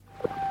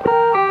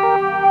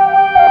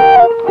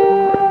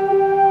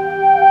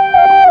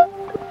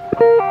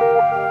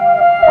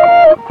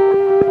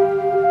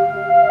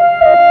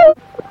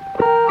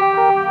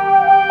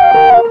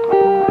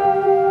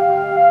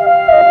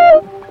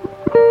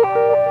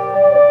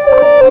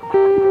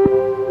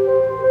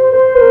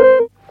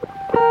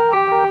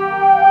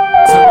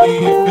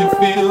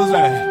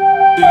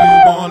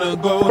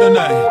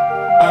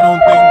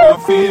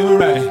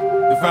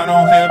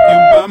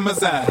my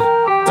side.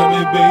 Tell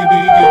me, baby,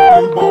 if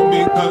you want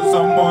me, cause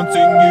I'm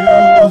wanting you.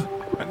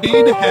 I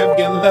need to have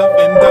your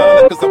loving,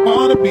 darling, cause I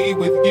wanna be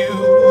with you.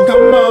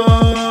 Come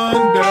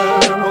on,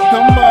 girl,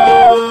 come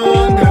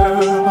on,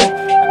 girl.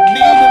 I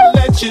need to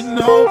let you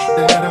know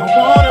that I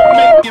wanna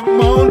make you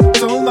moan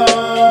so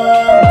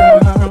long,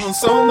 girl,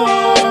 so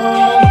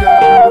long,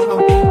 girl.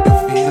 You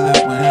feel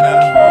it when I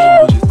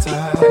hold you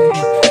tight,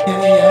 yeah,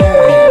 yeah,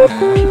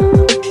 yeah.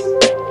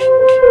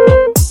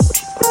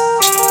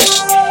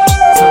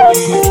 Tell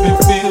me if it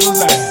feels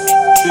like,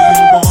 do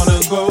you wanna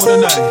go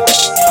tonight?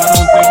 I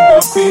don't think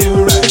I'll feel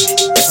right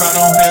if I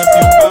don't have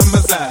you by my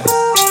side.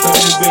 Tell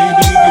me,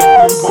 baby, if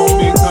you want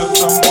me, cause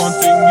I'm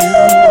wanting you.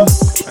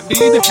 I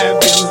need to have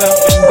your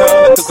loving,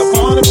 darling, cause I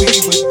wanna be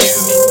with you.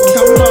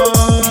 Come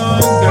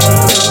on, girl,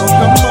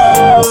 come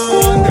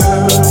on,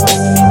 girl. I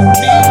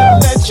need to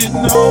let you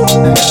know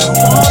that I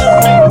wanna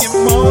make you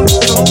moan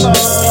so long,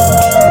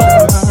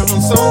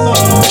 girl, so long,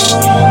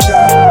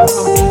 girl.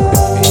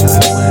 You feel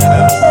it when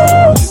I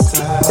hold you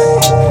tight,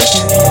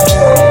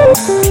 yeah.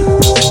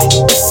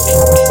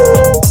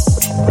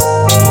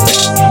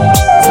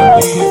 Tell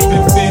me if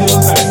it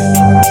feels like,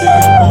 do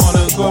you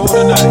wanna go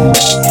tonight?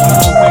 I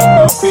don't think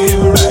I'll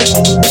feel right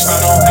if I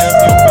don't have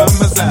you by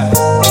my side.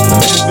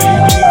 Tell me,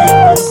 baby,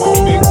 if you want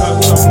me,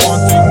 cause I'm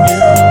wanting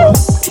you.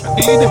 I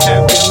need to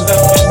have your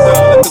loving,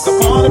 darling, cause I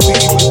wanna be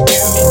with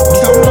you.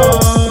 Come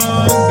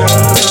on,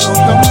 girl,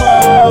 come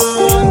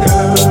on,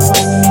 girl.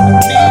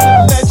 I need to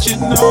let you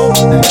know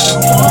that I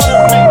wanna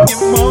make you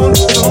moan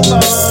so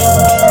long,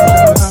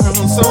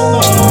 girl, so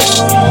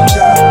long.